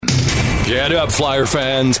Get up, Flyer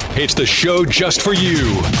fans. It's the show just for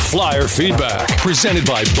you. Flyer Feedback, presented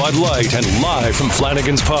by Bud Light and live from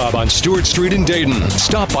Flanagan's Pub on Stewart Street in Dayton.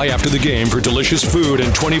 Stop by after the game for delicious food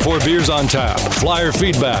and 24 beers on tap. Flyer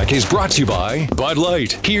Feedback is brought to you by Bud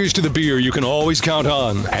Light. Here's to the beer you can always count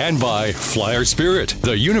on. And by Flyer Spirit,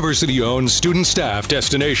 the university-owned student staff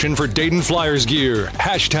destination for Dayton Flyers gear.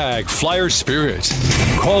 Hashtag Flyer Spirit.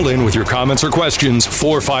 Call in with your comments or questions.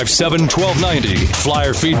 457-1290.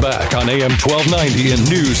 Flyer Feedback on AM 1290 and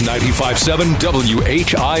News 95.7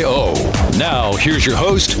 WHIO. Now, here's your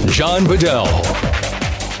host, John Bedell.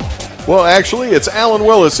 Well, actually, it's Alan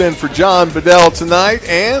Willis in for John Bedell tonight,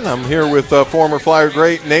 and I'm here with former Flyer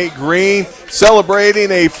great Nate Green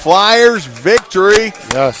celebrating a Flyers victory.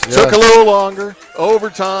 Yes. Took a little longer,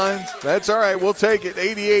 overtime. That's all right. We'll take it.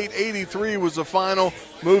 88-83 was the final.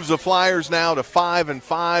 Moves the Flyers now to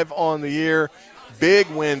 5-5 on the year. Big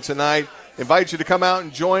win tonight. Invite you to come out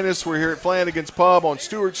and join us. We're here at Flanagan's Pub on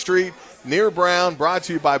Stewart Street near Brown. Brought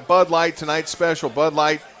to you by Bud Light. Tonight's special Bud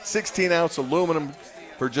Light 16-ounce aluminum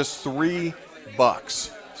for just $3.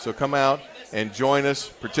 So come out and join us.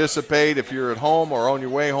 Participate if you're at home or on your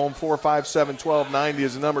way home. 457-1290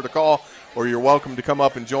 is the number to call, or you're welcome to come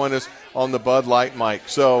up and join us on the Bud Light mic.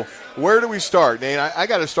 So where do we start, Nate? I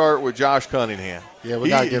got to start with Josh Cunningham. Yeah, we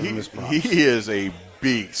got to give him his props. He is a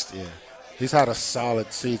beast. Yeah. He's had a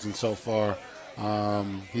solid season so far.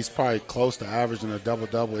 He's probably close to averaging a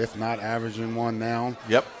double-double, if not averaging one now.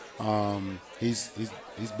 Yep. He's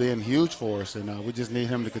been huge for us, and we just need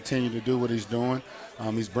him to continue to do what he's doing.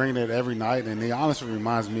 He's bringing it every night, and he honestly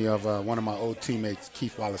reminds me of one of my old teammates,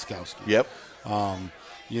 Keith Walaskowski. Yep.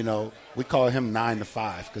 We call him 9 to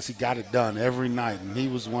 5 because he got it done every night, and he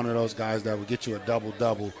was one of those guys that would get you a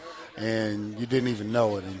double-double, and you didn't even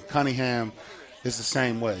know it. And Cunningham is the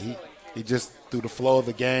same way. He just, through the flow of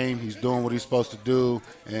the game, he's doing what he's supposed to do,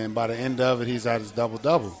 and by the end of it, he's at his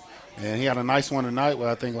double-double. And he had a nice one tonight with,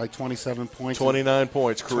 I think, like 27 points. 29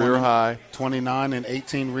 points, career high. 29 and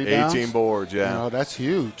 18 rebounds. 18 boards, yeah. That's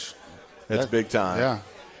huge. That's big time. Yeah.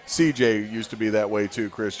 CJ used to be that way too.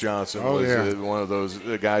 Chris Johnson was one of those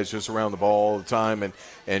guys just around the ball all the time.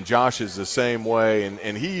 And Josh is the same way.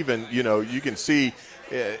 And he even, you can see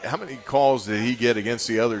how many calls did he get against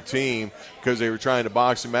the other team because they were trying to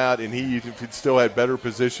box him out, and he still had better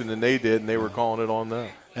position than they did, and they were calling it on them.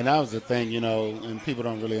 And that was the thing, and people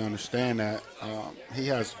don't really understand that. He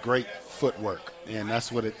has great footwork, and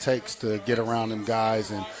that's what it takes to get around them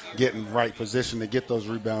guys and get in the right position to get those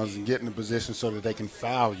rebounds and get in the position so that they can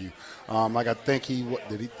foul you. I think he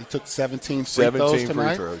took 17 free throws tonight. 17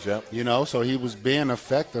 free throws, yep. So he was being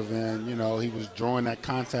effective, and, he was drawing that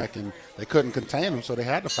contact, and they couldn't contain him, so they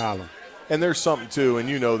had to foul him. And there's something, too, and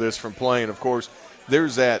you know this from playing, of course,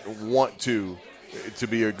 there's that want to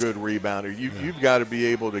be a good rebounder. You've got to be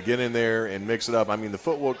able to get in there and mix it up. I mean, the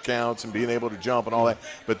footwork counts and being able to jump and all that,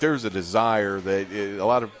 but there's a desire that a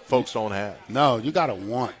lot of folks don't have. No, you got to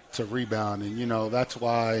want to rebound, and, that's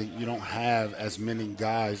why you don't have as many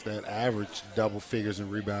guys that average double figures in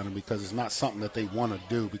rebounding, because it's not something that they want to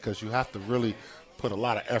do, because you have to really put a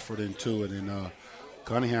lot of effort into it. And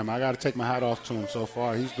Cunningham, I got to take my hat off to him so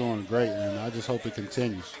far. He's doing great, and I just hope it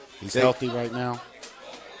continues. He's healthy right now.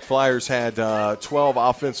 Flyers had 12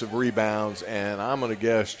 offensive rebounds, and I'm going to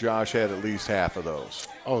guess Josh had at least half of those.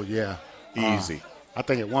 Oh, yeah. Easy. I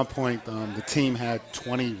think at one point the team had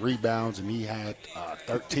 20 rebounds, and he had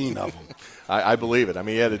 13 of them. I believe it. I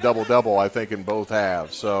mean, he had a double-double, I think, in both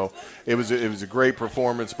halves. So it was a great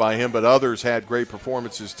performance by him, but others had great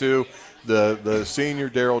performances too. The senior,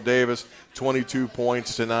 Daryl Davis, 22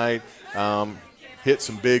 points tonight. Hit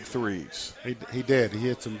some big threes. He did. He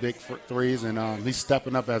hit some big threes, and he's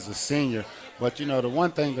stepping up as a senior. But, the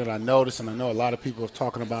one thing that I noticed, and I know a lot of people are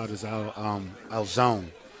talking about, is our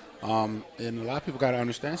zone. And a lot of people got to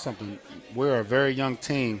understand something. We're a very young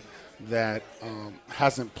team that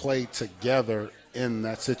hasn't played together in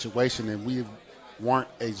that situation, and we weren't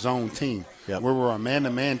a zone team. Yep. We were a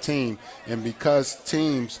man-to-man team, and because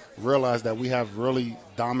teams realized that we have really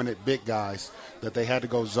dominant big guys, that they had to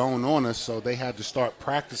go zone on us, so they had to start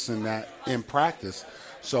practicing that in practice.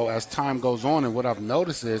 So as time goes on, and what I've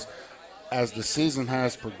noticed is as the season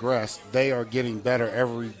has progressed, they are getting better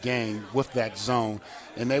every game with that zone,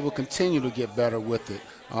 and they will continue to get better with it.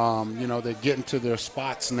 They're getting to their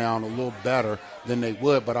spots now and a little better than they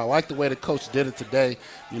would. But I like the way the coach did it today.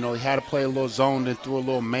 He had to play a little zone, then threw a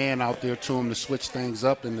little man out there to him to switch things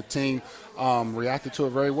up, and the team reacted to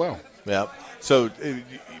it very well. Yeah. So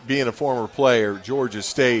being a former player, Georgia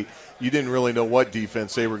State, you didn't really know what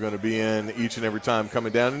defense they were going to be in each and every time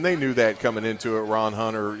coming down, and they knew that coming into it. Ron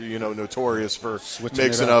Hunter, notorious for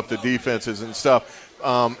mixing up the defenses and stuff.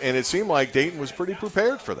 and it seemed like Dayton was pretty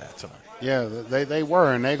prepared for that tonight. Yeah, they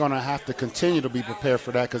were, and they're going to have to continue to be prepared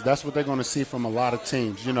for that because that's what they're going to see from a lot of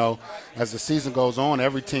teams. You know, as the season goes on,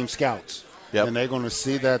 every team scouts. Yep. And they're going to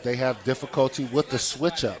see that they have difficulty with the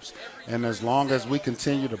switch-ups. And as long as we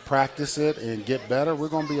continue to practice it and get better, we're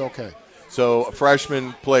going to be okay. So a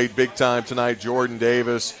freshman played big time tonight. Jordan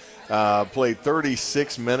Davis played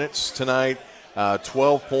 36 minutes tonight,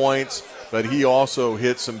 12 points, but he also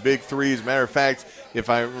hit some big threes. Matter of fact, if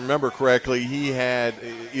I remember correctly, he had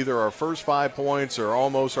either our first 5 points or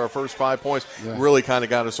almost our first 5 points. Yeah. Really kind of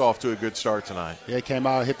got us off to a good start tonight. Yeah, he came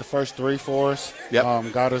out, hit the first three for us,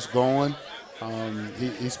 Yep. Got us going.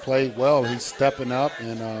 He's played well. He's stepping up,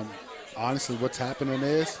 and honestly, what's happening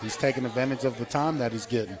is he's taking advantage of the time that he's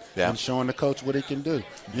getting and showing the coach what he can do.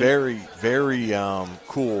 Very, very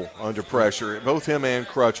cool under pressure. Both him and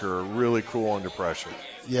Crutcher are really cool under pressure.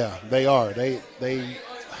 Yeah, they are. They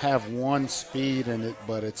have one speed in it,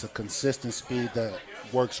 but it's a consistent speed that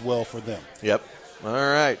works well for them. Yep. All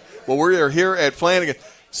right. Well, we are here at Flanagan.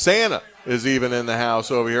 Santa is even in the house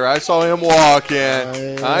over here. I saw him walk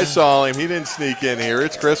in. I saw him. He didn't sneak in here.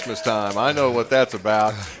 It's Christmas time. I know what that's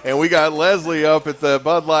about. And we got Leslie up at the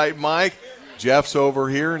Bud Light mic. Jeff's over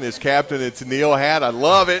here in his Captain and Tennille hat. I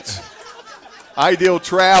love it. Ideal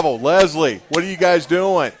Travel. Leslie, what are you guys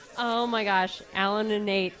doing? Oh my gosh, Alan and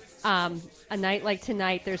Nate. A night like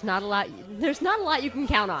tonight, there's not a lot you can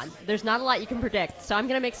count on. There's not a lot you can predict. So I'm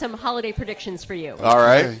going to make some holiday predictions for you. All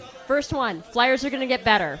right. First one, Flyers are going to get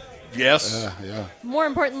better. Yes. Yeah. More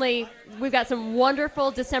importantly, we've got some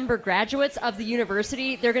wonderful December graduates of the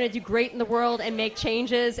university. They're going to do great in the world and make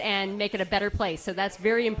changes and make it a better place. So that's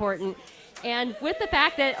very important. And with the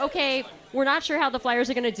fact that, okay, we're not sure how the Flyers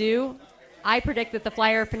are going to do, I predict that the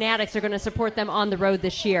Flyer fanatics are going to support them on the road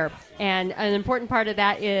this year. And an important part of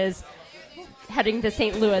that is heading to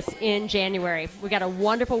St. Louis in January. We got a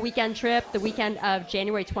wonderful weekend trip, the weekend of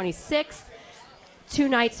January 26th. 2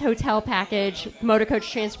 nights hotel package, motor coach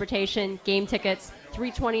transportation, game tickets,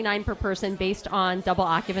 $329 per person based on double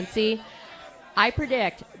occupancy. I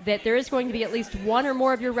predict that there is going to be at least one or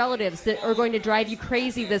more of your relatives that are going to drive you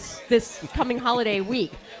crazy this coming holiday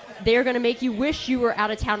week. They're going to make you wish you were out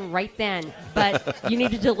of town right then, but you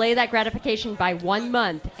need to delay that gratification by 1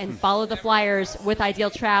 month and follow the Flyers with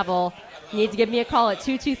Ideal Travel. You need to give me a call at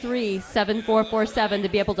 223-7447 to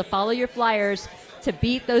be able to follow your Flyers to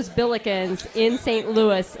beat those Billikens in St.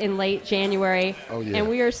 Louis in late January. Oh, yeah. And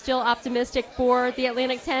we are still optimistic for the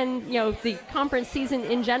Atlantic 10, the conference season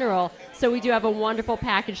in general. So we do have a wonderful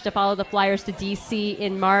package to follow the Flyers to D.C.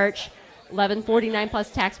 in March. $11.49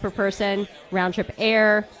 plus tax per person, round trip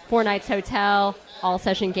air, 4 nights hotel, all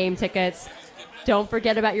session game tickets. Don't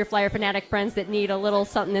forget about your Flyer fanatic friends that need a little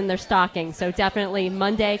something in their stocking. So definitely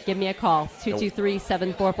Monday, give me a call,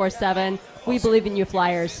 223-7447. We believe in you,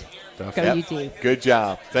 Flyers. Go UD. Good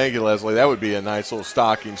job. Thank you, Leslie. That would be a nice little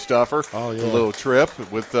stocking stuffer. Oh, yeah. A little trip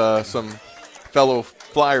with some fellow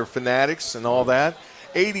Flyer fanatics and all that.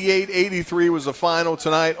 88-83 was the final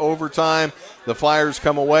tonight, overtime. The Flyers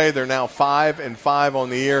come away. They're now 5-5 on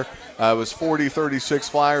the year. It was 40-36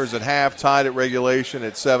 Flyers at half, tied at regulation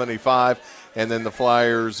at 75. And then the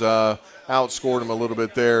Flyers outscored them a little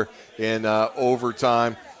bit there in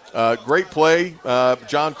overtime. Great play.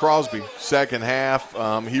 John Crosby, second half.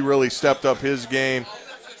 He really stepped up his game.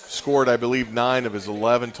 Scored, I believe, 9 of his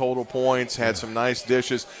 11 total points. Had some nice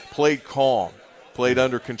dishes. Played calm. Played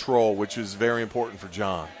under control, which is very important for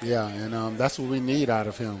John. Yeah, and that's what we need out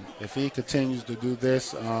of him. If he continues to do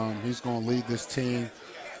this, he's going to lead this team,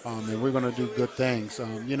 and we're going to do good things.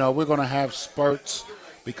 We're going to have spurts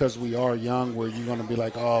because we are young where you're going to be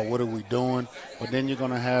like, oh, what are we doing? But then you're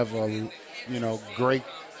going to have, great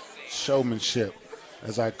showmanship,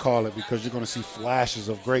 as I call it, because you're going to see flashes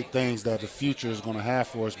of great things that the future is going to have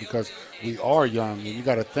for us because we are young. And you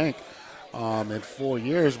got to think, in 4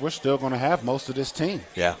 years, we're still going to have most of this team.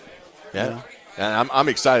 Yeah. You know? And I'm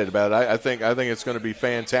excited about it. I think it's going to be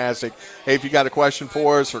fantastic. Hey, if you got a question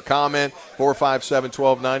for us or comment,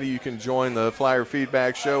 457-1290, you can join the Flyer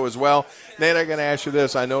Feedback Show as well. Nate, I'm going to ask you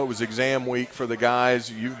this. I know it was exam week for the guys.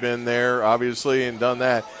 You've been there, obviously, and done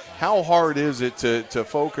that. How hard is it to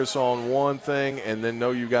focus on one thing and then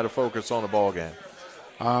know you've got to focus on a ball game?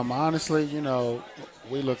 Honestly,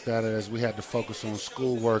 we looked at it as we had to focus on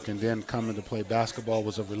schoolwork, and then coming to play basketball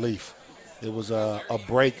was a relief. It was a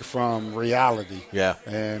break from reality. Yeah.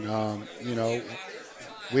 And,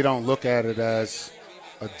 we don't look at it as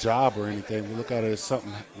a job or anything. We look at it as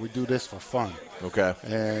something, we do this for fun. Okay.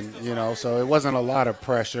 And, so it wasn't a lot of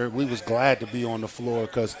pressure. We was glad to be on the floor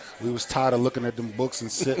because we was tired of looking at them books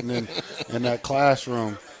and sitting in that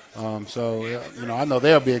classroom. I know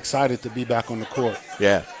they'll be excited to be back on the court.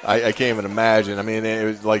 Yeah, I can't even imagine. I mean, it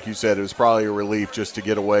was, like you said, it was probably a relief just to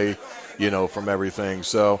get away, from everything.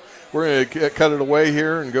 So we're going to cut it away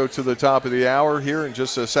here and go to the top of the hour here in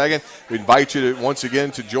just a second. We invite you once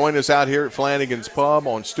again to join us out here at Flanagan's Pub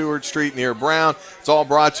on Stewart Street near Brown. It's all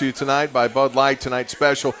brought to you tonight by Bud Light. Tonight's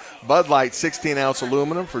special, Bud Light 16-ounce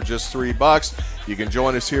aluminum for just $3. You can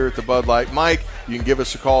join us here at the Bud Light Mic. You can give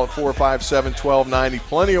us a call at 457-1290.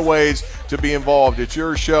 Plenty of ways to be involved. It's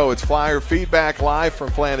your show. It's Flyer Feedback live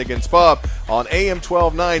from Flanagan's Pub on AM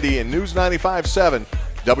 1290 and News 95.7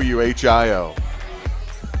 WHIO.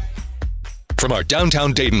 From our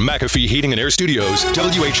downtown Dayton McAfee Heating and Air Studios,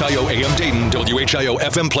 WHIO AM Dayton, WHIO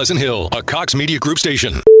FM Pleasant Hill, a Cox Media Group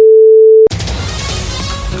station.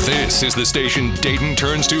 This is the station Dayton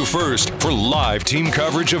turns to first for live team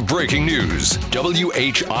coverage of breaking news.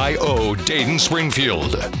 WHIO Dayton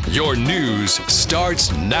Springfield. Your news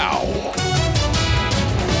starts now.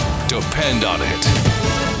 Depend on it.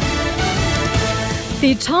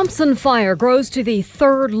 The Thompson Fire grows to the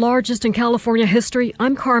third largest in California history.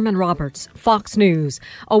 I'm Carmen Roberts, Fox News.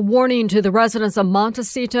 A warning to the residents of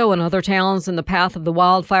Montecito and other towns in the path of the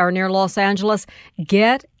wildfire near Los Angeles.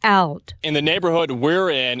 Get out. In the neighborhood we're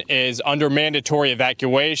in is under mandatory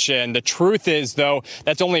evacuation. The truth is, though,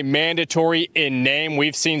 that's only mandatory in name.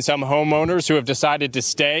 We've seen some homeowners who have decided to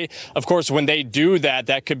stay. Of course, when they do that,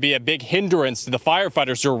 that could be a big hindrance to the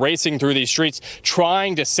firefighters who are racing through these streets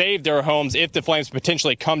trying to save their homes if the flames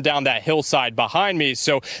potentially come down that hillside behind me.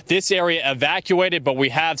 So this area evacuated, but we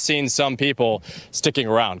have seen some people sticking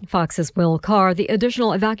around. Fox's Will Carr. The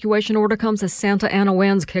additional evacuation order comes as Santa Ana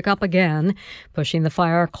winds kick up again, pushing the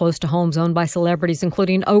fire close to homes owned by celebrities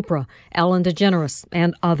including Oprah, Ellen DeGeneres,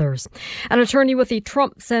 and others. An attorney with the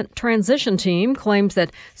Trump-sent transition team claims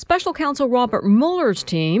that Special Counsel Robert Mueller's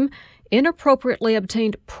team inappropriately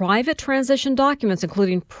obtained private transition documents,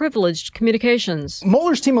 including privileged communications.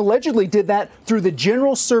 Mueller's team allegedly did that through the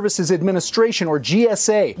General Services Administration, or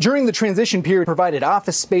GSA. During the transition period, provided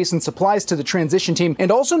office space and supplies to the transition team,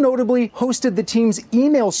 and also notably hosted the team's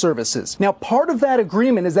email services. Now, part of that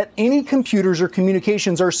agreement is that any computers or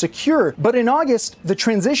communications are secure, but in August, the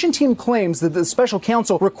transition team claims that the special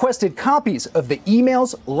counsel requested copies of the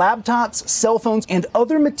emails, laptops, cell phones, and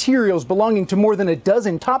other materials belonging to more than a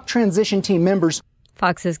dozen top transition team members.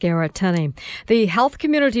 Fox's Garrett Tenney. The health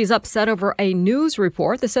community is upset over a news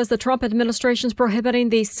report that says the Trump administration is prohibiting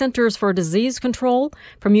the Centers for Disease Control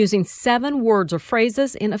from using 7 words or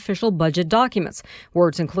phrases in official budget documents.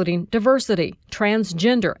 Words including diversity,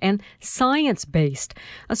 transgender, and science-based.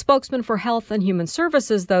 A spokesman for Health and Human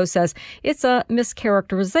Services, though, says it's a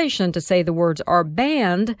mischaracterization to say the words are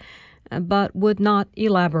banned, but would not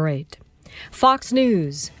elaborate. Fox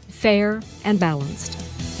News, fair and balanced.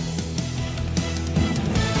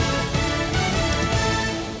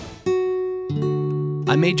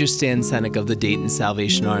 I'm Major Stan Senek of the Dayton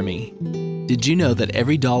Salvation Army. Did you know that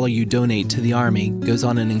every dollar you donate to the Army goes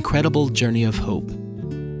on an incredible journey of hope?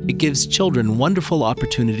 It gives children wonderful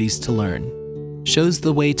opportunities to learn, shows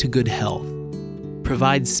the way to good health,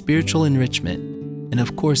 provides spiritual enrichment, and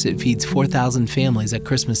of course it feeds 4,000 families at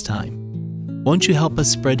Christmas time. Won't you help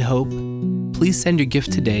us spread hope? Please send your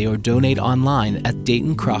gift today or donate online at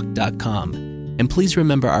DaytonCroc.com. And please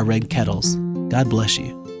remember our red kettles. God bless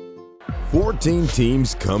you. 14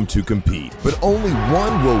 teams come to compete, but only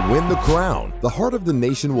one will win the crown. The Heart of the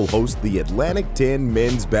Nation will host the Atlantic 10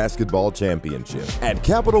 Men's Basketball Championship at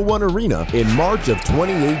Capital One Arena in March of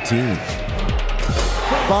 2018.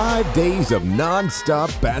 5 days of non-stop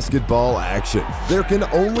basketball action. There can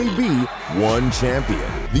only be one champion.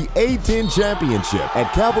 The A-10 Championship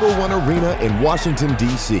at Capital One Arena in Washington,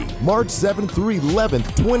 D.C., March 7th through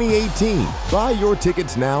 11th, 2018. Buy your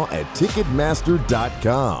tickets now at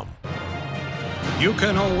Ticketmaster.com. You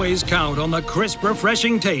can always count on the crisp,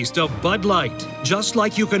 refreshing taste of Bud Light, just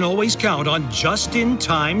like you can always count on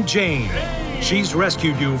Just-in-Time Jane. She's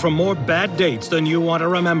rescued you from more bad dates than you want to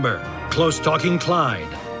remember. Close-talking Clyde,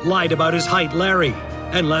 lied about his height Larry,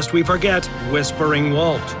 and lest we forget, Whispering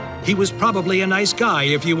Walt. He was probably a nice guy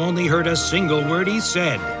if you only heard a single word he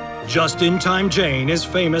said. Just-in-Time Jane is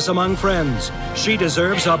famous among friends. She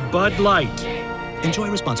deserves a Bud Light. Enjoy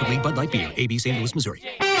responsibly. Bud Light Beer, AB, St. Louis, Missouri.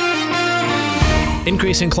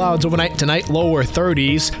 Increasing clouds overnight tonight, lower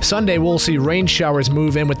 30s. Sunday, we'll see rain showers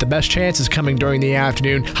move in with the best chances coming during the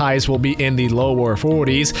afternoon. Highs will be in the lower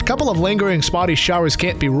 40s. A couple of lingering spotty showers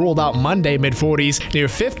can't be ruled out Monday, mid-40s. Near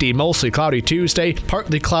 50, mostly cloudy Tuesday,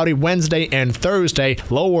 partly cloudy Wednesday and Thursday.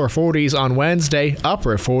 Lower 40s on Wednesday,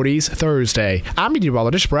 upper 40s Thursday. I'm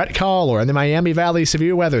meteorologist Brett Caller in the Miami Valley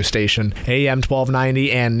Severe Weather Station, AM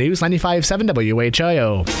 1290 and News 95.7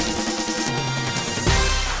 WHIO.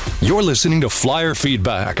 You're listening to Flyer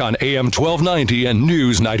Feedback on AM 1290 and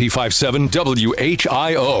News 95.7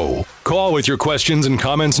 WHIO. Call with your questions and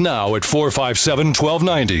comments now at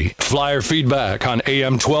 457-1290. Flyer Feedback on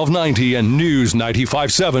AM 1290 and News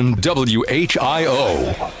 95.7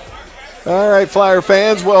 WHIO. All right, Flyer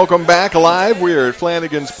fans, welcome back live. We are at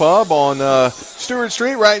Flanagan's Pub on Stewart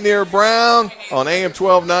Street, right near Brown, on AM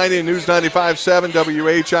 1290 and News 95.7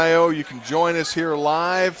 WHIO. You can join us here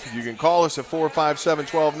live. You can call us at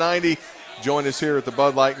 457-1290. Join us here at the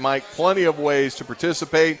Bud Light Mic. Plenty of ways to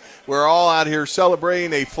participate. We're all out here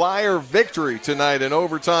celebrating a Flyer victory tonight in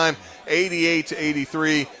overtime,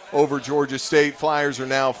 88-83 over Georgia State. Flyers are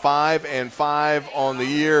now 5-5 on the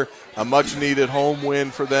year. A much-needed home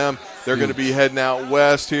win for them. They're going to be heading out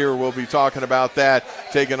west here. We'll be talking about that,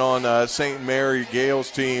 taking on St. Mary Gales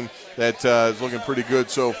team that is looking pretty good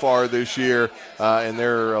so far this year, and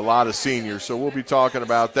there are a lot of seniors. So we'll be talking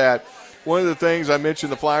about that. One of the things I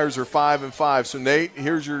mentioned, the Flyers are 5-5. So, Nate,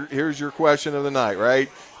 here's your question of the night, right?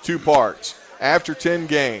 2 parts. After 10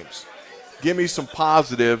 games, give me some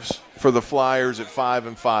positives for the Flyers at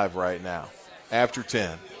 5-5 right now. After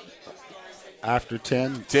 10. After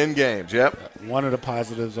 10? 10 games, yep. One of the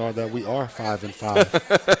positives are that we are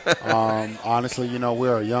 5-5. Honestly,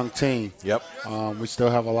 we're a young team. Yep. We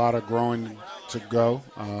still have a lot of growing to go.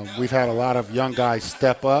 We've had a lot of young guys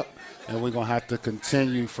step up, and we're going to have to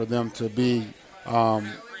continue for them to be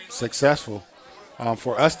successful,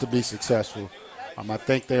 for us to be successful. I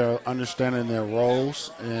think they are understanding their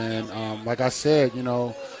roles. And like I said,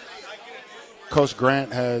 Coach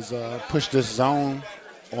Grant has pushed this zone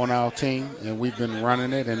on our team, and we've been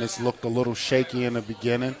running it, and it's looked a little shaky in the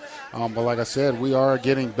beginning. But like I said, we are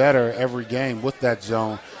getting better every game with that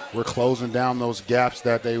zone. We're closing down those gaps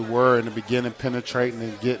that they were in the beginning, penetrating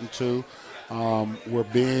and getting to. We're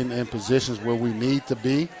being in positions where we need to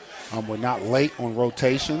be. We're not late on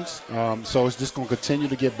rotations. So it's just going to continue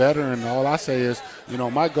to get better. And all I say is,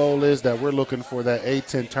 my goal is that we're looking for that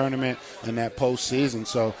A-10 tournament and that postseason.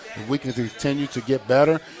 So if we can continue to get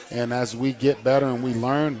better, and as we get better and we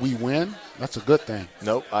learn, we win, that's a good thing.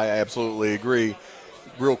 Nope, I absolutely agree.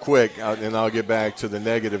 Real quick, and I'll get back to the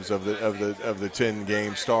negatives of the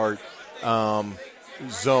 10-game start.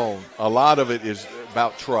 Zone. A lot of it is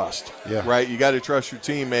about trust, right? You got to trust your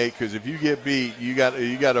teammate, because if you get beat, you got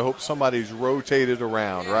to hope somebody's rotated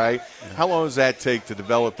around, right? Yeah. How long does that take to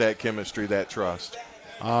develop that chemistry, that trust?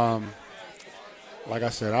 Like I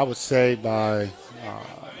said, I would say by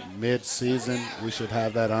mid-season we should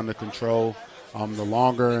have that under control. The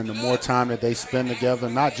longer and the more time that they spend together,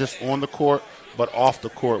 not just on the court, but off the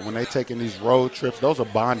court. When they taking these road trips, those are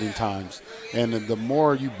bonding times. And the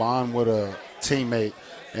more you bond with a teammate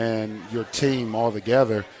and your team all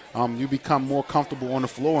together, you become more comfortable on the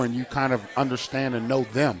floor, and you kind of understand and know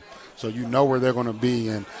them. So you know where they're going to be,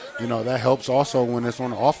 and, that helps also when it's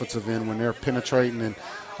on the offensive end, when they're penetrating, and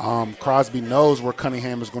Crosby knows where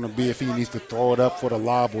Cunningham is going to be if he needs to throw it up for the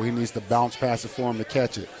lob, or he needs to bounce pass it for him to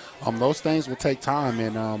catch it. Those things will take time,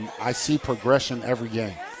 and I see progression every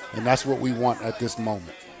game, and that's what we want at this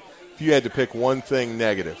moment. If you had to pick one thing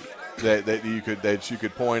negative that you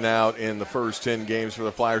could point out in the first 10 games for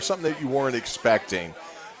the Flyers, something that you weren't expecting,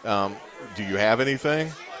 do you have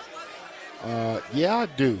anything? Yeah, I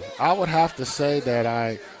do. I would have to say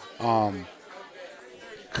that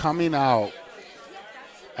coming out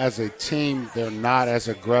as a team, they're not as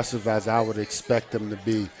aggressive as I would expect them to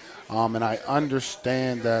be. And I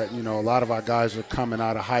understand that, a lot of our guys are coming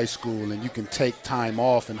out of high school, and you can take time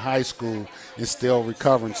off in high school and still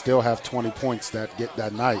recover and still have 20 points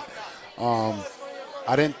that night.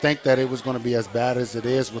 I didn't think that it was going to be as bad as it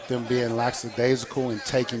is with them being lackadaisical and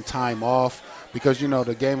taking time off, because,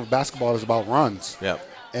 the game of basketball is about runs. Yep.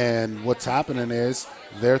 And what's happening is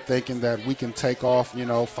they're thinking that we can take off,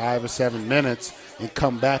 5 or 7 minutes and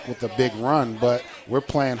come back with a big run. But we're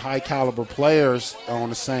playing high-caliber players on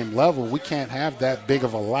the same level. We can't have that big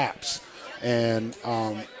of a lapse. And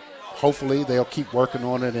hopefully they'll keep working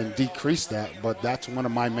on it and decrease that. But that's one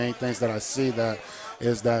of my main things that I see, that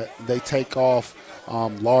is that they take off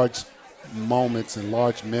large moments and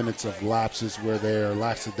large minutes of lapses where they're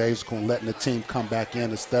lackadaisical and letting the team come back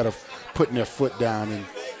in instead of putting their foot down and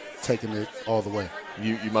taking it all the way.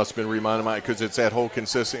 You must have been reminded of because it's that whole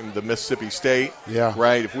consistent, the Mississippi State, yeah,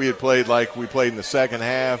 right? If we had played like we played in the second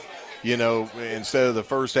half, instead of the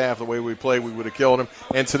first half, the way we played, we would have killed them.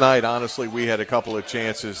 And tonight, honestly, we had a couple of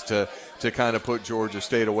chances to kind of put Georgia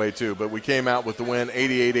State away too. But we came out with the win,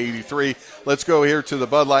 88-83. Let's go here to the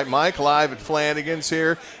Bud Light Mike live at Flanagan's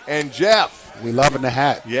here. And Jeff. We loving the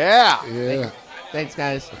hat. Yeah. Thanks,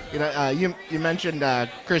 guys. You mentioned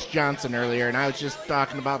Chris Johnson earlier, and I was just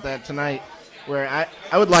talking about that tonight, where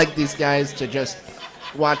I would like these guys to just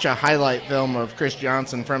watch a highlight film of Chris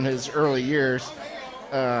Johnson from his early years,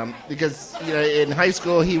 because in high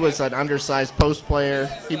school he was an undersized post player.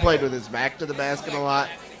 He played with his back to the basket a lot.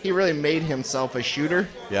 He really made himself a shooter.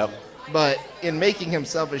 Yep. But in making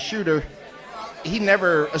himself a shooter, he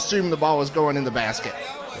never assumed the ball was going in the basket.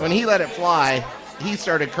 When he let it fly, he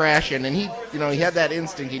started crashing, and he had that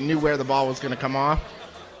instinct. He knew where the ball was going to come off.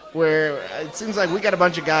 Where it seems like we got a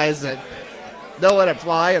bunch of guys that they'll let it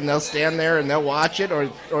fly and they'll stand there and they'll watch it, or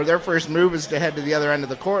their first move is to head to the other end of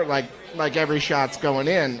the court, like every shot's going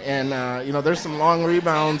in. And there's some long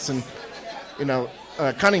rebounds, and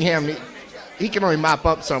Cunningham. He can only mop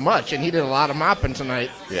up so much, and he did a lot of mopping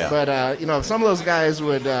tonight. Yeah. But, if some of those guys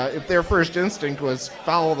would, if their first instinct was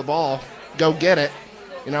follow the ball, go get it,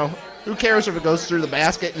 who cares if it goes through the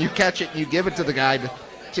basket and you catch it and you give it to the guy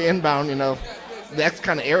to inbound, that's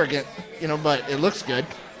kind of arrogant, but it looks good.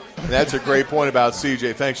 That's a great point about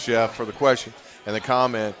CJ. Thanks, Jeff, for the question and the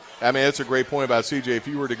comment. I mean, that's a great point about CJ. If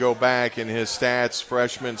you were to go back in his stats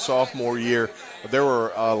freshman, sophomore year, there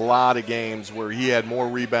were a lot of games where he had more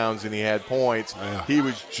rebounds than he had points. Yeah. He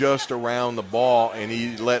was just around the ball, and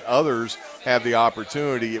he let others have the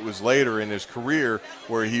opportunity. It was later in his career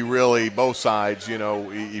where he really, both sides,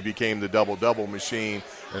 he became the double-double machine.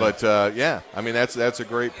 Yeah. But, I mean, that's a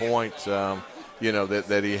great point,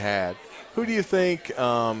 that he had. Who do you think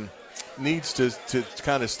needs to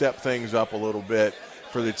kind of step things up a little bit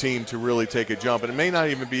for the team to really take a jump? And it may not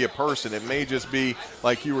even be a person. It may just be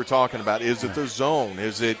like you were talking about. Is it the zone?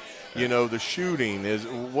 Is it, the shooting?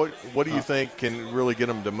 What do you think can really get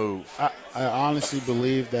them to move? I honestly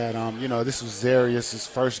believe that, this was Zarius'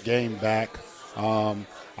 first game back.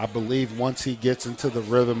 I believe once he gets into the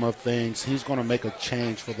rhythm of things, he's going to make a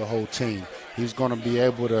change for the whole team. He's going to be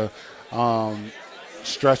able to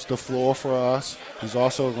stretch the floor for us. He's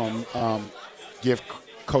also going to give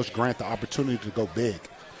Coach Grant the opportunity to go big.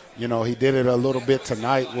 He did it a little bit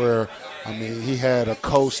tonight where, he had a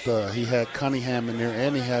Costa, he had Cunningham in there,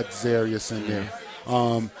 and he had Zarius in there.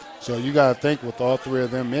 So you got to think with all three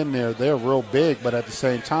of them in there, they're real big, but at the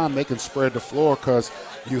same time, they can spread the floor because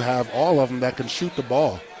you have all of them that can shoot the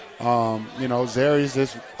ball. Zarius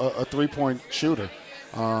is a three-point shooter.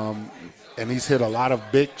 And he's hit a lot of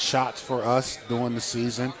big shots for us during the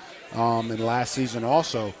season and last season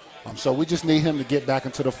also. So we just need him to get back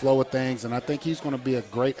into the flow of things, and I think he's going to be a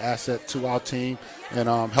great asset to our team and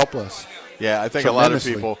help us. Yeah, I think a lot of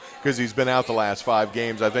people, because he's been out the last 5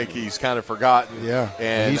 games, I think he's kind of forgotten. Yeah,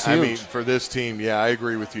 and he's huge. For this team, I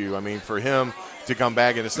agree with you. For him to come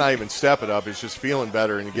back, and it's not even step it up, it's just feeling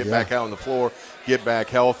better and to get back out on the floor, get back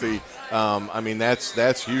healthy.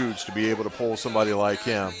 That's huge to be able to pull somebody like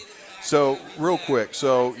him. So, real quick,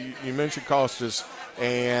 you mentioned Costas,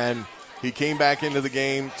 and he came back into the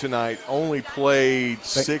game tonight, only played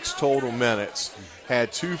 6 total minutes,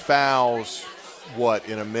 had 2 fouls,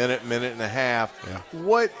 in a minute and a half.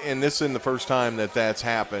 Yeah. And this isn't the first time that's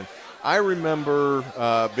happened. I remember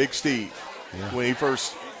Big Steve, when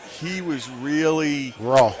he was really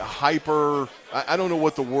raw, hyper, I don't know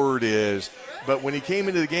what the word is, but when he came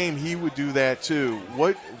into the game, he would do that too.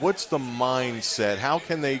 What's the mindset? How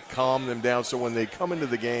can they calm them down so when they come into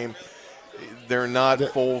the game, they're not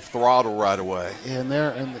full throttle right away? And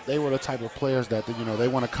they were the type of players that they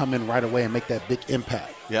want to come in right away and make that big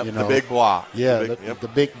impact. Yep, the big block. Yeah, the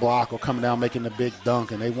big block or coming down making the big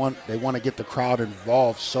dunk, and they want to get the crowd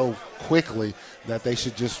involved so quickly that they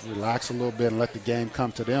should just relax a little bit and let the game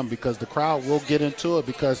come to them, because the crowd will get into it.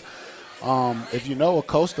 Because if you know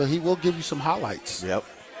Acosta, he will give you some highlights. Yep.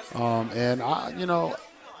 And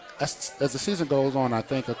as the season goes on, I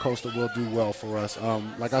think Acosta will do well for us.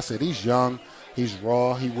 Like I said, he's young, he's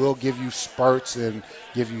raw. He will give you spurts and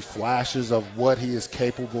give you flashes of what he is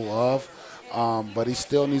capable of, but he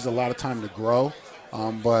still needs a lot of time to grow.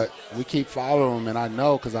 But we keep following him, and I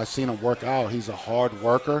know because I've seen him work out. He's a hard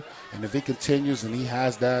worker, and if he continues and he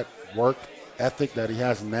has that work ethic that he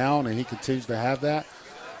has now, and he continues to have that,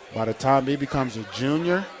 by the time he becomes a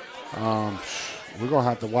junior, we're going to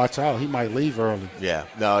have to watch out. He might leave early. Yeah,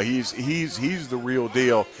 no, he's the real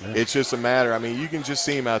deal. Yeah. It's just a matter. I mean, you can just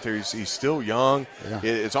see him out there. He's still young. Yeah.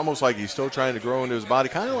 It's almost like he's still trying to grow into his body,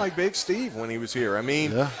 kind of like Big Steve when he was here. I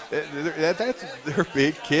mean, they're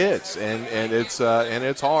big kids, and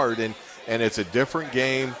it's hard, and it's a different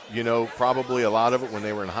game. You know, probably a lot of it when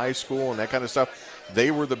they were in high school and that kind of stuff. They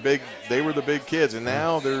were the big kids, and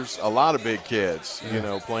now there's a lot of big kids, you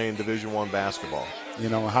know, playing Division I basketball. You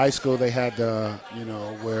know, in high school they had,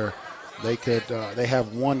 where they could they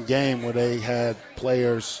have one game where they had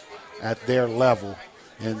players at their level,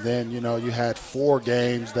 and then, you know, you had 4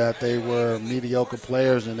 games that they were mediocre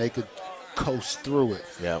players and they could coast through it.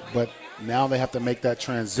 Yeah. But now they have to make that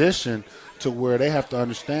transition to where they have to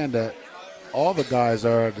understand that all the guys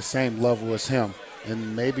are at the same level as him.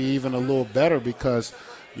 And maybe even a little better, because,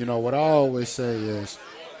 you know, what I always say is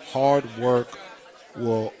hard work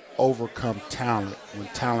will overcome talent when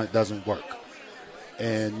talent doesn't work.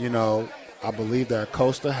 And, you know, I believe that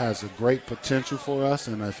Costa has a great potential for us,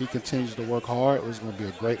 and if he continues to work hard, it's going to be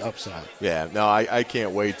a great upside. Yeah, no, I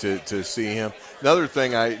can't wait to see him. Another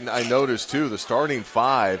thing I noticed, too, the starting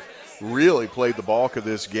 5 really played the bulk of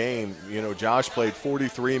this game. You know, Josh played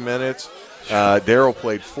 43 minutes. Daryl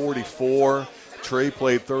played 44. Trey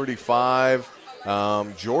played 35,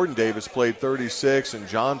 Jordan Davis played 36, and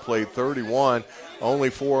John played 31. Only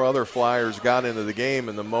 4 other Flyers got into the game,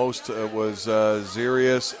 and the most was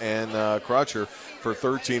Zarius and Crutcher for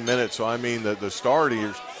 13 minutes. So, I mean, the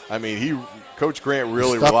starters, I mean, Coach Grant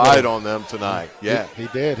really relied on them tonight. Yeah. He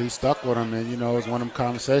did. He stuck with them, and, you know, it was one of them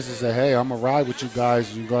conversations that, hey, I'm going to ride with you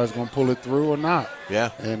guys. You guys going to pull it through or not?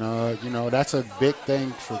 Yeah. And, you know, that's a big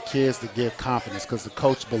thing for kids to give confidence, because the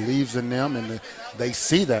coach believes in them, and they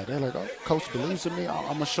see that. They're like, oh, coach believes in me. I'm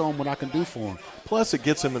going to show him what I can do for him. Plus, it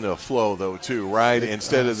gets them into a flow, though, too, right?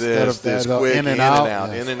 Instead of this quick in and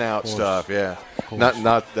out stuff. Yeah.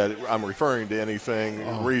 Not that I'm referring to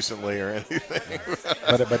anything recently or anything.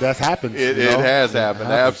 but that's happened. It has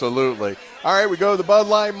happened, absolutely. All right, we go to the Bud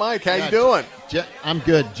Light. Mike, how you doing? I'm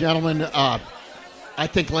good, gentlemen. I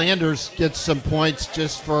think Landers gets some points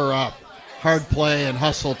just for hard play and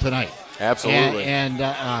hustle tonight. Absolutely.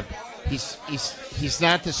 And he's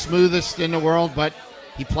not the smoothest in the world, but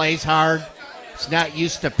he plays hard. He's not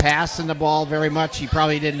used to passing the ball very much. He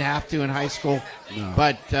probably didn't have to in high school. No.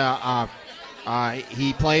 But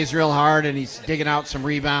he plays real hard, and he's digging out some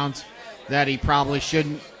rebounds that he probably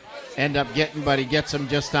shouldn't end up getting, but he gets them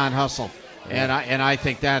just on hustle. Yeah. And I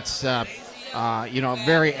think that's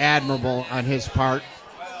very admirable on his part.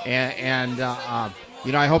 And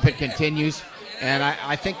I hope it continues. And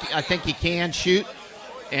I think he can shoot,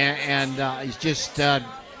 and he's just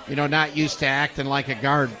not used to acting like a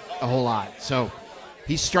guard a whole lot. So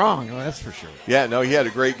he's strong, that's for sure. Yeah, no, he had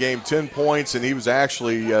a great game, 10 points, and he was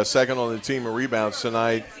actually second on the team in rebounds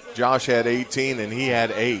tonight. Josh had 18, and he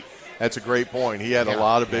had 8. That's a great point. He had a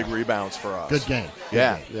lot of big rebounds for us. Good game.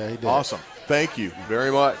 Yeah, he did. Awesome. Thank you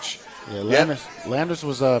very much. Yeah, Landers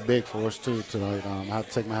was big for us, too, tonight. I have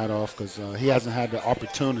to take my hat off because he hasn't had the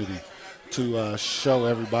opportunity to show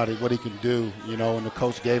everybody what he can do, and the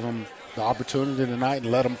coach gave him the opportunity tonight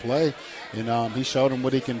and let him play. And he showed him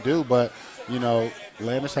what he can do. But,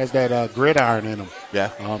 Landers has that gridiron in him. Yeah.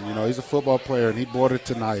 He's a football player, and he brought it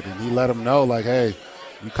tonight. And he let him know, like, hey,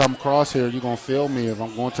 you come across here, you're going to feel me. If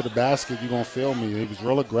I'm going to the basket, you're going to feel me. He was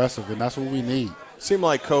real aggressive, and that's what we need. Seemed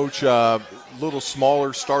like Coach a little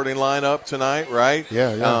smaller starting lineup tonight, right?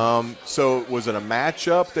 Yeah. So was it a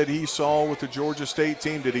matchup that he saw with the Georgia State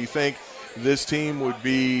team? Did he think this team would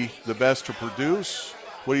be the best to produce?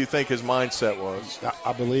 What do you think his mindset was?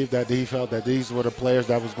 I believe that he felt that these were the players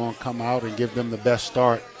that was going to come out and give them the best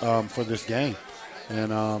start for this game.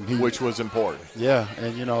 And which was important. Yeah,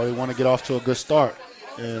 and, they want to get off to a good start.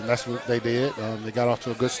 And that's what they did. They got off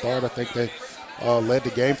to a good start. I think they led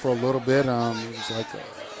the game for a little bit. It was like,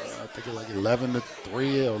 I think it was like 11-3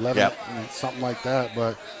 or 11, something like that.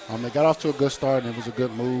 But they got off to a good start, and it was a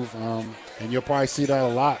good move. And you'll probably see that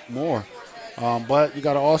a lot more. But you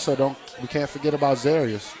got to also we can't forget about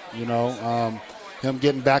Zarius. Him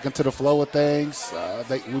getting back into the flow of things.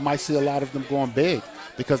 We might see a lot of them going big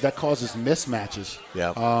because that causes mismatches.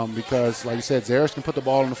 Yeah. Because, like you said, Zarius can put the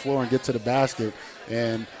ball on the floor and get to the basket.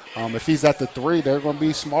 And if he's at the 3, they're going to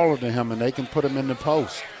be smaller than him, and they can put him in the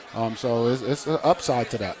post. So it's an upside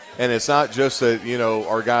to that. And it's not just that,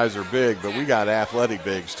 our guys are big, but we got athletic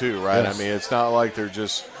bigs too, right? Yes. I mean, it's not like they're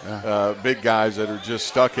just big guys that are just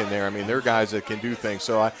stuck in there. I mean, they're guys that can do things.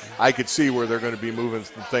 So I could see where they're going to be moving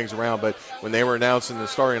some things around. But when they were announcing the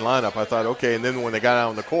starting lineup, I thought, okay. And then when they got out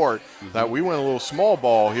on the court, we went a little small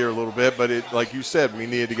ball here a little bit. But like you said, we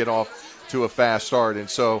needed to get off to a fast start, and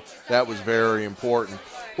so that was very important.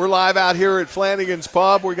 We're live out here at Flanagan's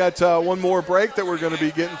Pub. We got one more break that we're going to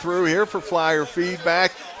be getting through here for Flyer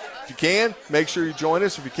Feedback. If you can, make sure you join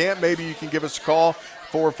us. If you can't, maybe you can give us a call,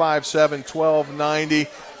 457-1290.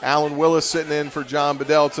 Alan Willis sitting in for John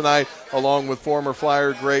Bedell tonight, along with former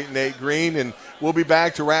Flyer great Nate Green, and we'll be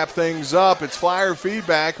back to wrap things up. It's Flyer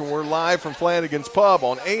Feedback, and we're live from Flanagan's Pub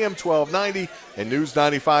on AM 1290 and News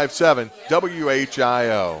 95.7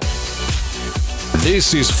 WHIO.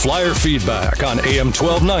 This is Flyer Feedback on AM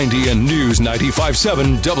 1290 and News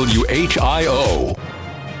 95.7 WHIO.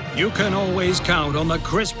 You can always count on the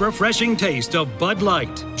crisp, refreshing taste of Bud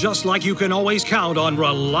Light, just like you can always count on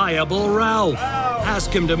reliable Ralph.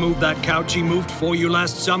 Ask him to move that couch he moved for you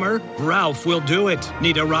last summer. Ralph will do it.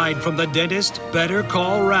 Need a ride from the dentist? Better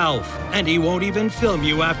call Ralph. And he won't even film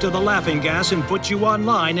you after the laughing gas and put you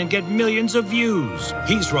online and get millions of views.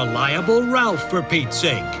 He's Reliable Ralph, for Pete's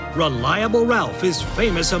sake. Reliable Ralph is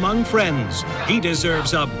famous among friends. He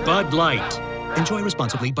deserves a Bud Light. Enjoy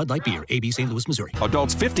responsibly. Bud Light Beer, AB St. Louis, Missouri.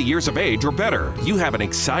 Adults 50 years of age or better. You have an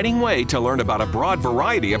exciting way to learn about a broad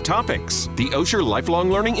variety of topics. The Osher Lifelong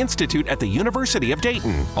Learning Institute at the University of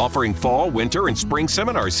Dayton, offering fall, winter, and spring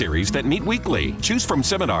seminar series that meet weekly. Choose from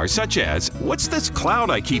seminars such as, What's This Cloud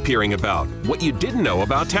I Keep Hearing About? What You Didn't Know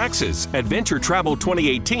About Taxes, Adventure Travel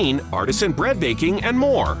 2018, Artisan Bread Baking, and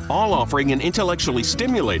more. All offering an intellectually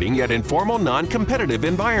stimulating yet informal, non-competitive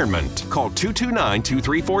environment. Call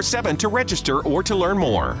 229-2347 to register or to learn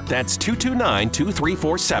more. That's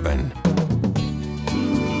 229-2347.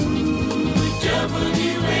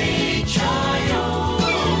 WHIO,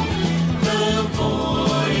 the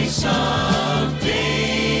voice of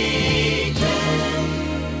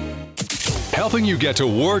Helping you get to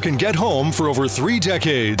work and get home for over 3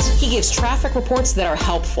 decades. He gives traffic reports that are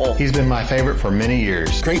helpful. He's been my favorite for many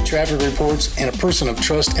years. Great traffic reports and a person of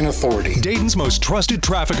trust and authority. Dayton's most trusted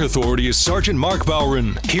traffic authority is Sergeant Mark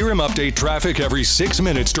Bowron. Hear him update traffic every 6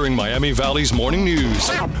 minutes during Miami Valley's morning news,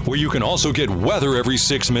 where you can also get weather every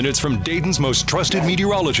 6 minutes from Dayton's most trusted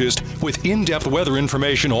meteorologist with in-depth weather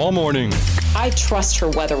information all morning. I trust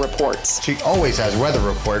her weather reports. She always has weather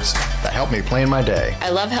reports that help me plan my day. I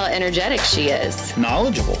love how energetic she is.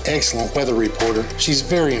 Knowledgeable. Excellent weather reporter. She's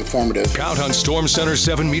very informative. Count on Storm Center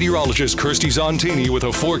 7 meteorologist Kirsty Zontini with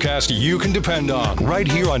a forecast you can depend on. Right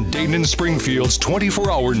here on Dayton and Springfield's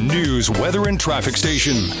 24-hour news, weather, and traffic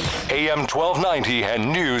station. AM 1290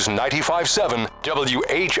 and News 95.7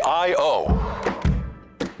 WHIO.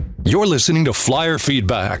 You're listening to Flyer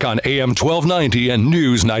Feedback on AM 1290 and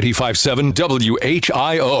News 95.7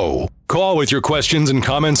 WHIO. Call with your questions and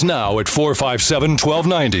comments now at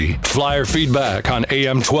 457-1290. Flyer Feedback on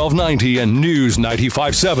AM 1290 and News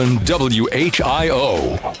 95.7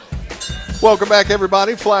 WHIO. Welcome back,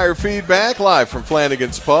 everybody. Flyer Feedback live from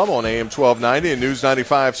Flanagan's Pub on AM 1290 and News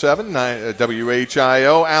 95.7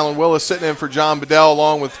 WHIO. Alan Willis sitting in for John Bedell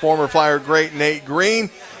along with former Flyer great Nate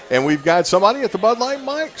Green. And we've got somebody at the Bud Light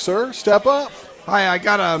mic, sir. Step up. Hi, I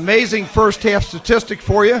got an amazing first half statistic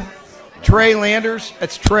for you. Trey Landers,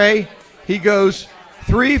 that's Trey. He goes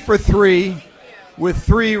 3 for 3 with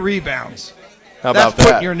 3 rebounds. How about That's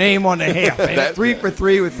putting your name on the half. 3 for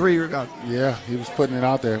 3 with 3 rebounds. Yeah, he was putting it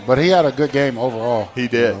out there. But he had a good game overall. He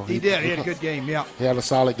did. He did. He had a good game, yeah. He had a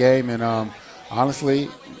solid game, and honestly,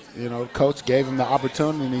 Coach gave him the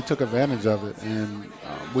opportunity, and he took advantage of it. And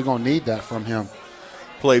we're going to need that from him.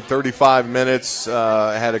 Played 35 minutes,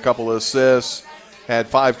 had a couple of assists, had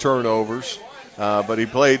 5 turnovers. But he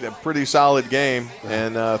played a pretty solid game,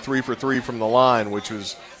 and 3 for 3 from the line, which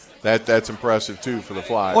was that's impressive too for the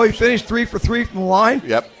Flyers. Oh, he finished 3 for 3 from the line?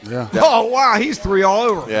 Yep. Yeah. Oh wow, he's 3 all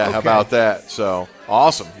over. Yeah, okay. How about that? So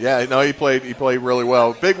awesome. Yeah, no, he played really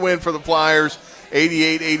well. Big win for the Flyers.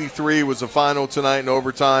 88-83 was the final tonight in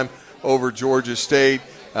overtime over Georgia State.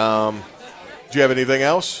 Do you have anything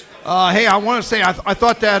else? Hey, I want to say I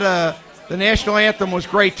thought that the national anthem was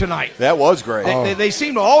great tonight. That was great. They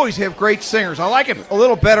seem to always have great singers. I like it a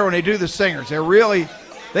little better when they do the singers.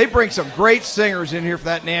 They bring some great singers in here for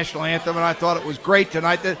that national anthem, and I thought it was great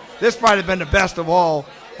tonight. This might have been the best of all,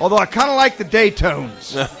 although I kind of like the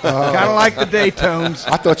Daytones. I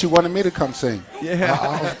thought you wanted me to come sing. Yeah.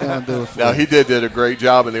 I was going to do it for Now, you. he did a great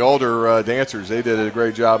job, and the older dancers, they did a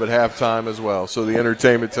great job at halftime as well. So the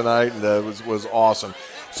entertainment tonight was awesome.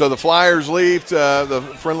 So the Flyers leave the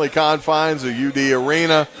friendly confines of UD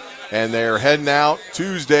Arena, and they're heading out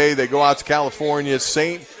Tuesday. They go out to California,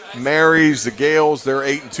 St. Mary's. The Gales, they're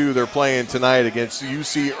 8-2. They're playing tonight against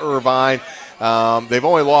UC Irvine. They've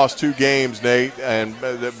only lost 2 games, Nate, and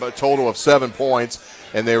a total of 7 points.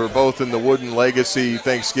 And they were both in the Wooden Legacy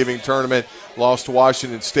Thanksgiving tournament. Lost to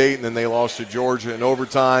Washington State, and then they lost to Georgia in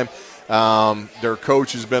overtime. Their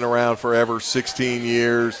coach has been around forever, 16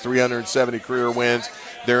 years, 370 career wins.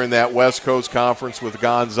 They're in that West Coast Conference with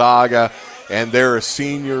Gonzaga, and they're a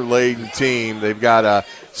senior-laden team. They've got a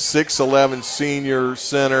 6'11 senior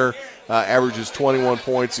center, averages 21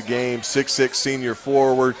 points a game, 6'6 senior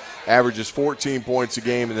forward, averages 14 points a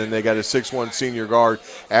game, and then they got a 6'1 senior guard,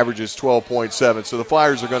 averages 12.7. So the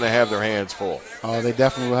Flyers are going to have their hands full. They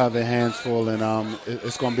definitely will have their hands full, and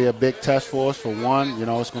it's going to be a big test for us. For one,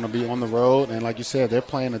 it's going to be on the road, and like you said, they're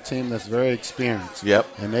playing a team that's very experienced. Yep.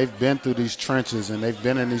 And they've been through these trenches, and they've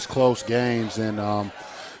been in these close games, and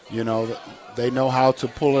they know how to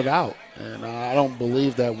pull it out. And I don't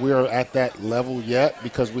believe that we're at that level yet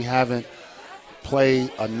because we haven't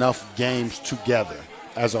played enough games together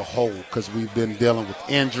as a whole because we've been dealing with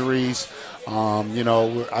injuries.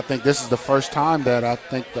 I think this is the first time that I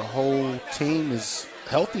think the whole team is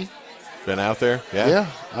healthy. Been out there? Yeah.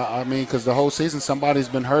 Yeah. I mean, because the whole season somebody's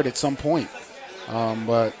been hurt at some point.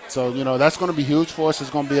 That's going to be huge for us.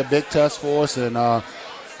 It's going to be a big test for us. And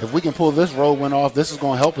if we can pull this road win off, this is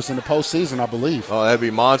going to help us in the postseason, I believe. Oh, that'd be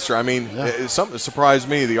monster. I mean, it's something that surprised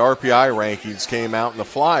me. The RPI rankings came out, and the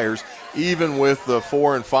Flyers, even with the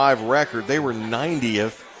 4-5 record, they were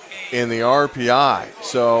 90th in the RPI.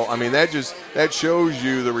 So, I mean, that shows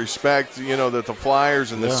you the respect, that the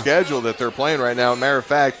Flyers and the schedule that they're playing right now. Matter of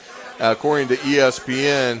fact, according to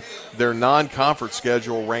ESPN, their non-conference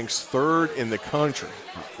schedule ranks 3rd in the country.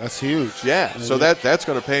 That's huge. Yeah, so that's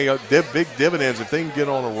going to pay big dividends. If they can get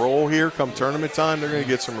on a roll here come tournament time, they're going to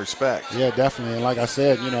get some respect. Yeah, definitely. And like I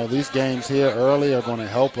said, these games here early are going to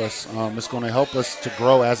help us. It's going to help us to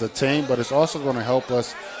grow as a team, but it's also going to help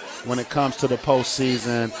us when it comes to the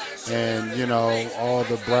postseason and, all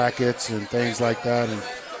the brackets and things like that. And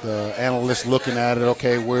the analysts looking at it,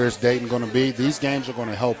 okay, where's Dayton going to be? These games are going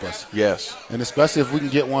to help us. Yes. And especially if we can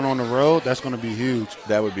get one on the road, that's going to be huge.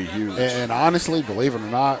 That would be huge. And honestly, believe it or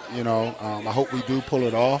not, I hope we do pull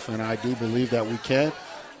it off, and I do believe that we can.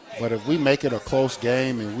 But if we make it a close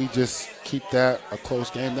game and we just keep that a close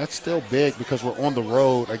game, that's still big because we're on the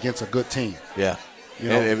road against a good team. Yeah.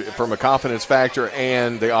 And from a confidence factor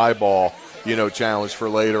and the eyeball, challenge for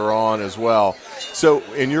later on as well. So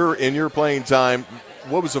in your playing time,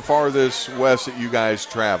 what was the farthest west that you guys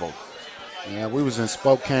traveled? Yeah, we was in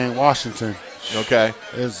Spokane, Washington. Okay.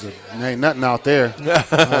 Ain't nothing out there.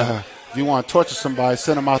 If you want to torture somebody,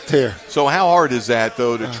 send them out there. So how hard is that,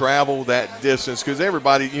 though, to travel that distance? Because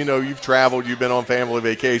everybody, you've traveled, you've been on family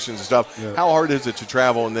vacations and stuff. Yeah. How hard is it to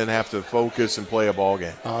travel and then have to focus and play a ball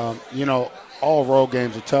game? All road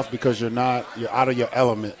games are tough because you're out of your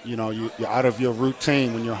element. You're out of your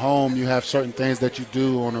routine. When you're home, you have certain things that you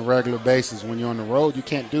do on a regular basis. When you're on the road, you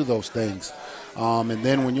can't do those things. And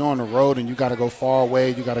then when you're on the road and you got to go far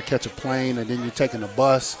away, you got to catch a plane, and then you're taking a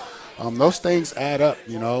bus. Those things add up.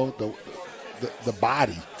 The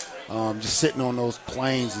body, just sitting on those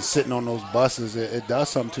planes and sitting on those buses, it does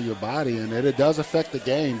something to your body, and it does affect the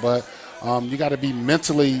game. But you got to be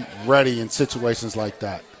mentally ready in situations like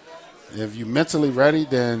that. If you're mentally ready,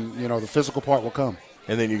 then, the physical part will come.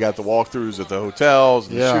 And then you got the walkthroughs at the hotels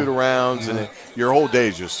and the shoot-arounds, and your whole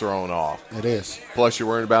day's just thrown off. It is. Plus you're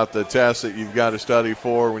worried about the tests that you've got to study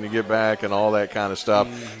for when you get back and all that kind of stuff.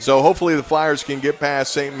 So hopefully the Flyers can get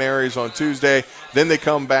past St. Mary's on Tuesday. Then they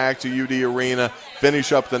come back to UD Arena,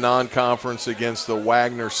 finish up the non-conference against the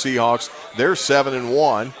Wagner Seahawks. They're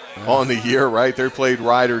 7-1 on the year, right? They played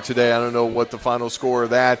Ryder today. I don't know what the final score of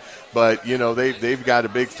that, but, they've got a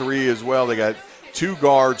big three as well. They got 2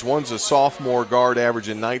 guards. One's a sophomore guard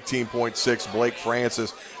averaging 19.6, Blake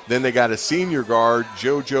Francis. Then they got a senior guard,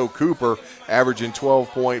 JoJo Cooper, averaging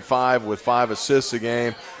 12.5 with 5 assists a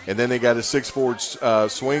game. And then they got a 6'4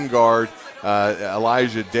 swing guard,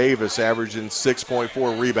 Elijah Davis, averaging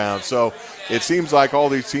 6.4 rebounds. So it seems like all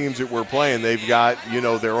these teams that we're playing, they've got,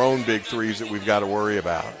 their own big threes that we've got to worry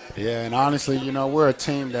about. Yeah, and honestly, we're a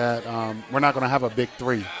team that we're not going to have a big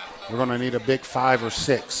 3. We're going to need a big 5 or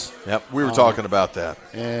 6. Yep, we were talking about that.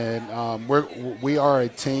 And we are a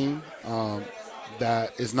team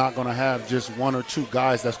that is not going to have just 1 or 2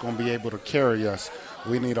 guys that's going to be able to carry us.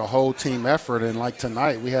 We need a whole team effort. And like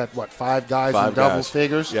tonight, we had, 5 guys in double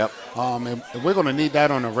figures? Yep. And we're going to need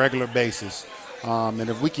that on a regular basis. And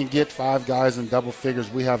if we can get 5 guys in double figures,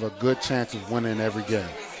 we have a good chance of winning every game.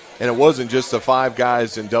 And it wasn't just the 5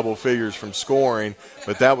 guys in double figures from scoring,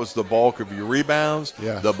 but that was the bulk of your rebounds,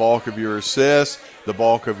 the bulk of your assists, the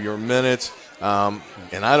bulk of your minutes. And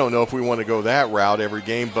I don't know if we want to go that route every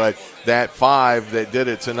game, but that 5 that did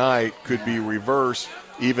it tonight could be reversed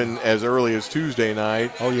even as early as Tuesday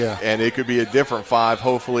night. Oh, yeah. And it could be a different 5,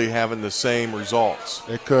 hopefully having the same results.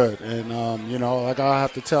 It could. And, like I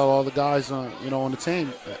have to tell all the guys, on the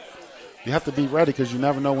team, you have to be ready because you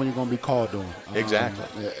never know when you're going to be called on. Exactly.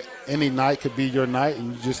 Any night could be your night,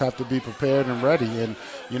 and you just have to be prepared and ready. And,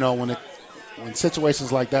 you know, when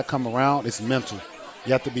situations like that come around, it's mental.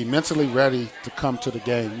 You have to be mentally ready to come to the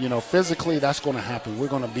game. You know, physically, that's going to happen. We're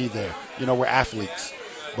going to be there. You know, we're athletes.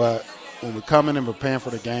 But when we're coming and preparing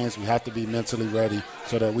for the games, we have to be mentally ready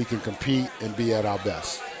so that we can compete and be at our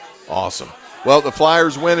best. Awesome. Well, the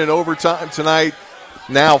Flyers win in overtime tonight.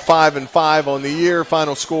 Now 5-5 on the year.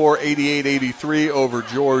 Final score 88-83 over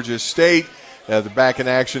Georgia State. They're back in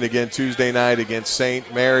action again Tuesday night against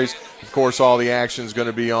St. Mary's. Of course, all the action is going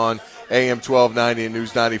to be on AM 1290 and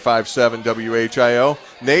News 95.7 WHIO.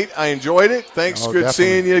 Nate, I enjoyed it. Thanks. Good definitely.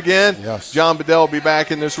 seeing you again. Yes. John Bedell will be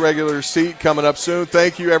back in this regular seat coming up soon.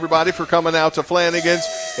 Thank you, everybody, for coming out to Flanagan's.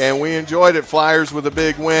 And we enjoyed it. Flyers with a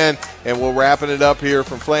big win. And we're wrapping it up here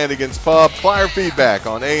from Flanagan's Pub. Flyer feedback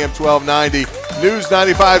on AM 1290, News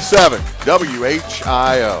 95.7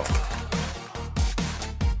 WHIO.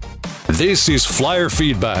 This is Flyer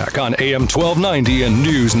Feedback on AM 1290 and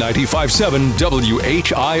News 95.7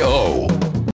 WHIO.